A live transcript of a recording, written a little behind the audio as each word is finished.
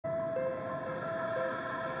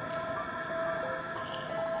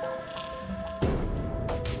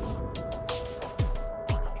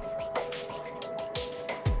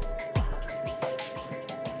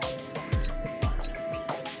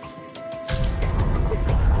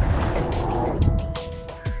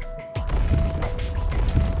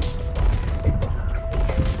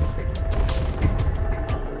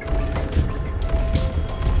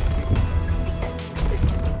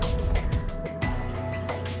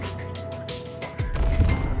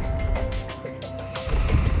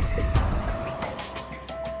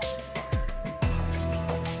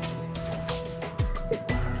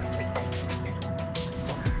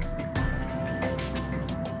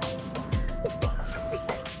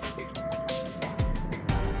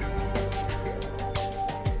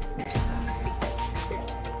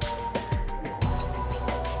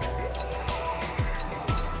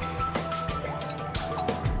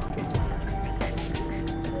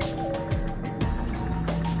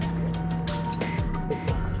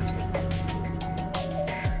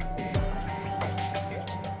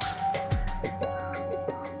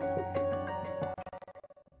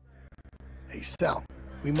Down.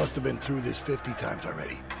 We must have been through this 50 times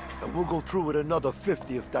already. And we'll go through it another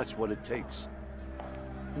 50 if that's what it takes.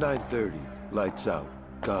 9:30, lights out.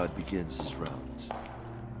 God begins his rounds.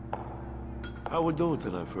 How we doing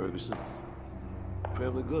tonight, Ferguson?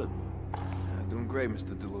 Family good? Yeah, doing great,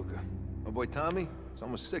 Mr. DeLuca. My boy Tommy, he's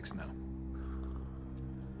almost 6 now.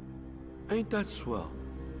 Ain't that swell?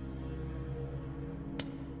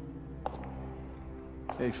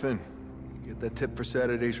 Hey, Finn. You get that tip for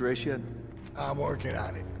Saturday's race yet? I'm working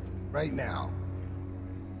on it. Right now.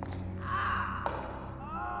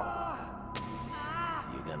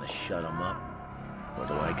 You gonna shut him up? Or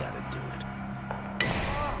do I gotta do it?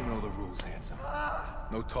 You know the rules, handsome.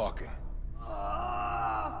 No talking.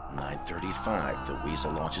 9:35, the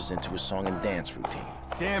Weasel launches into a song and dance routine.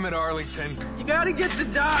 Damn it, Arlington. You gotta get the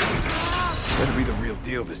doc! Better be the real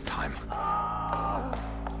deal this time.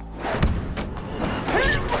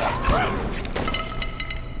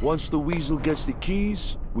 Once the Weasel gets the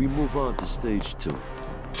keys, we move on to stage 2.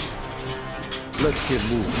 Let's get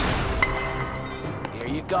moving. Here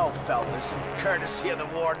you go, fellas. Courtesy of the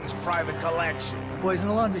Warden's private collection. Boys in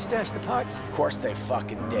the laundry stashed the parts? Of course they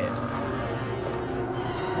fucking did.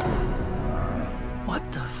 What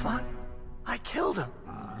the fuck? I killed him.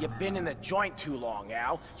 You've been in the joint too long,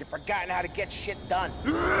 Al. You've forgotten how to get shit done.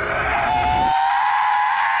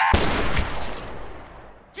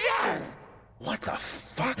 What the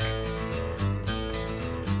fuck?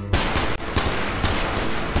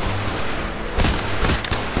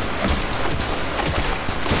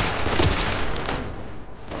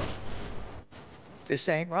 This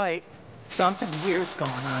ain't right. Something weird's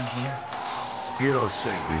going on here. You don't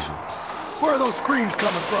say, Weasel. Where are those screams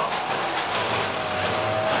coming from?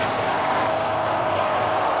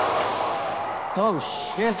 Oh,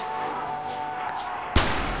 shit.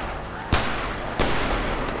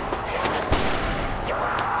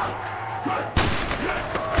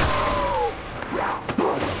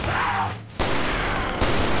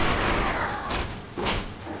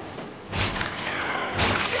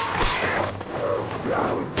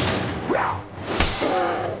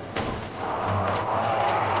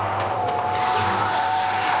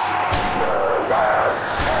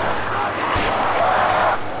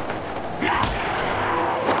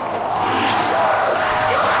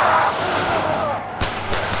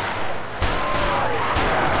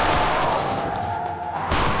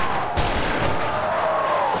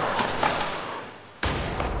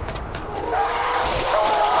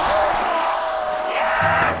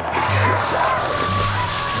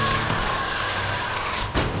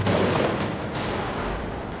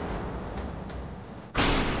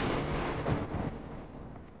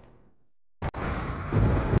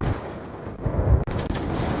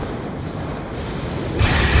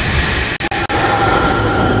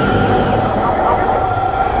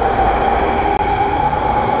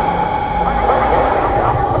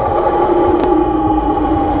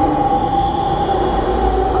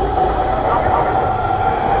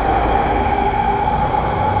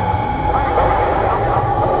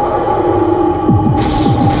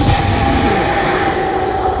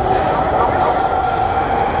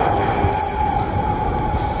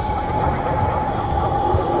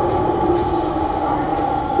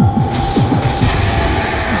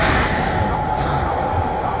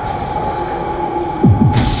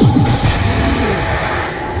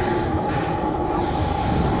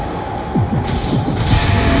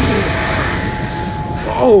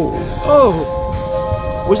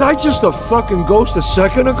 Oh! Was I just a fucking ghost a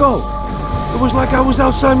second ago? It was like I was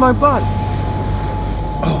outside my body.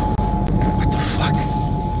 Oh, what the fuck?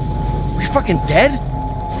 We fucking dead?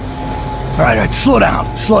 All right, slow down,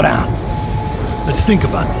 slow down. Let's think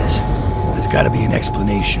about this. There's gotta be an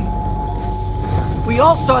explanation. We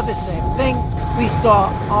all saw the same thing. We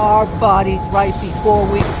saw our bodies right before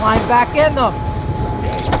we climbed back in them.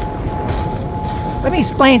 Let me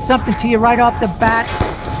explain something to you right off the bat.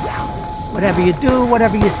 Whatever you do,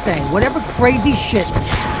 whatever you say, whatever crazy shit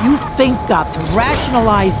you think of to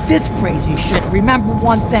rationalize this crazy shit, remember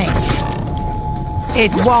one thing. It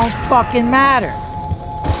won't fucking matter.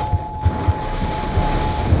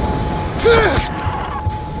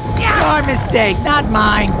 Your mistake, not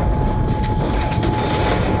mine.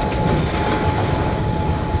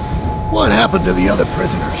 What happened to the other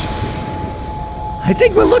prisoners? I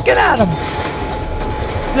think we're looking at them.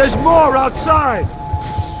 There's more outside!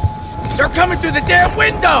 They're coming through the damn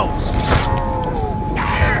windows!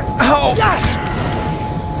 Oh!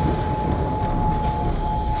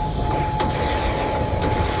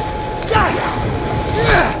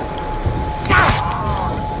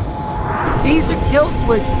 These are kill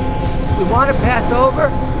switches. We want to pass over.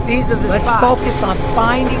 These are the spots. Let's focus on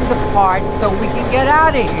finding the parts so we can get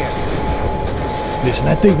out of here. Listen,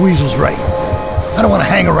 I think Weasel's right. I don't want to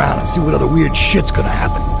hang around and see what other weird shit's gonna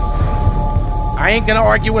happen. I ain't gonna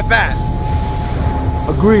argue with that.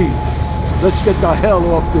 Agreed. Let's get the hell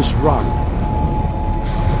off this rock.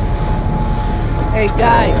 Hey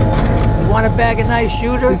guys, you want a bag of nice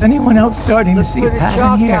shooters? Is anyone else starting to Let's see put a a pattern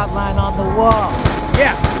chalk here? outline on the wall.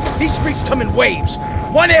 Yeah, these freaks come in waves,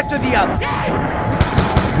 one after the other.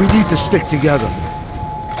 We need to stick together.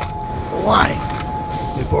 Why?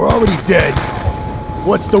 If we're already dead,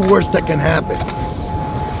 what's the worst that can happen?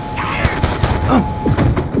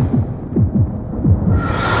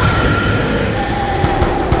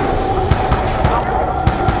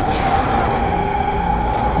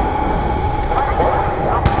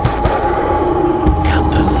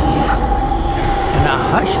 And a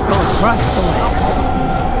hush goes across the land.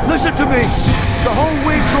 Listen to me. The whole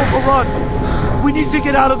wing's overrun. We need to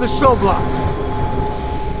get out of the cell block.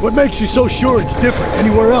 What makes you so sure it's different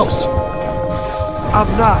anywhere else? I'm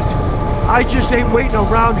not. I just ain't waiting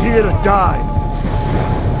around here to die.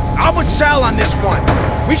 I'm with Sal on this one.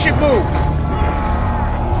 We should move.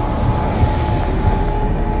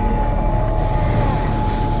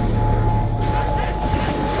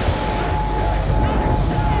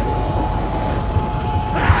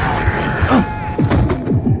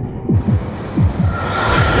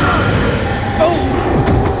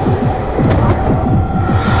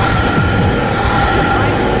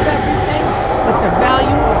 But the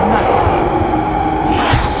value of nothing.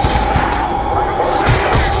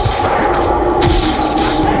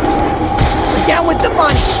 Down with the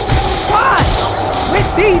money. Why? With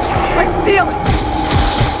these, let's steal it.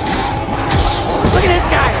 Look at this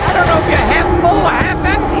guy. I don't know if you're half full or half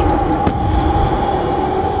empty.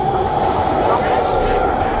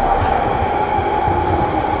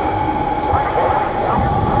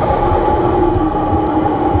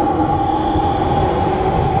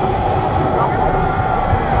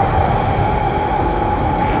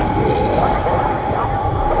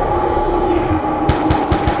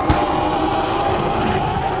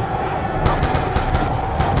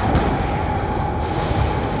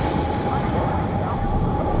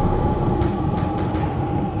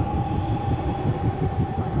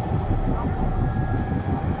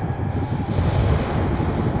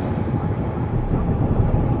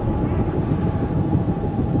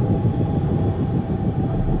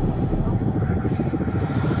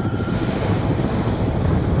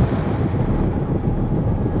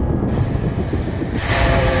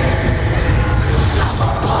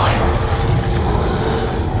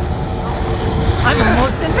 I'm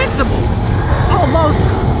almost invincible. Almost.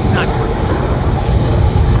 Not quite.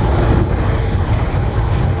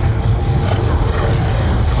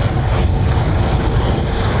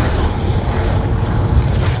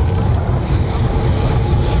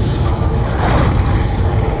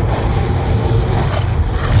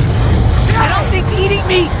 I don't think eating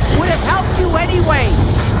me would have helped you anyway.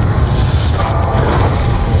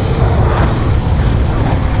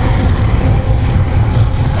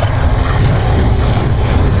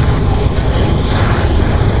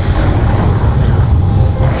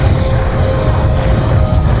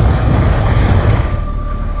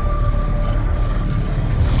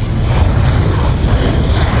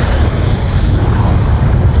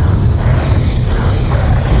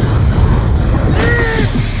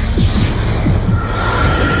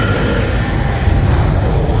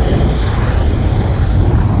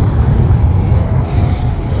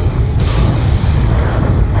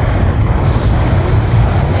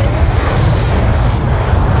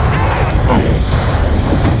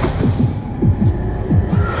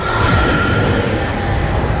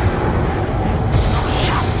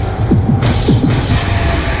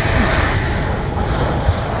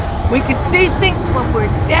 We can see things when we're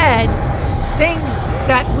dead, things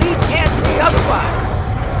that we can't see otherwise.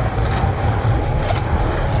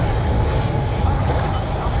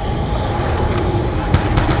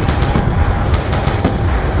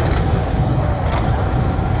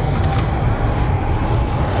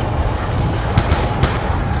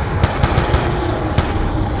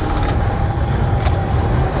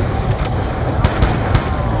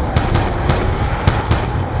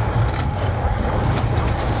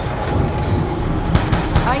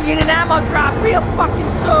 I need an ammo drop real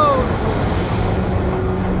fucking soon.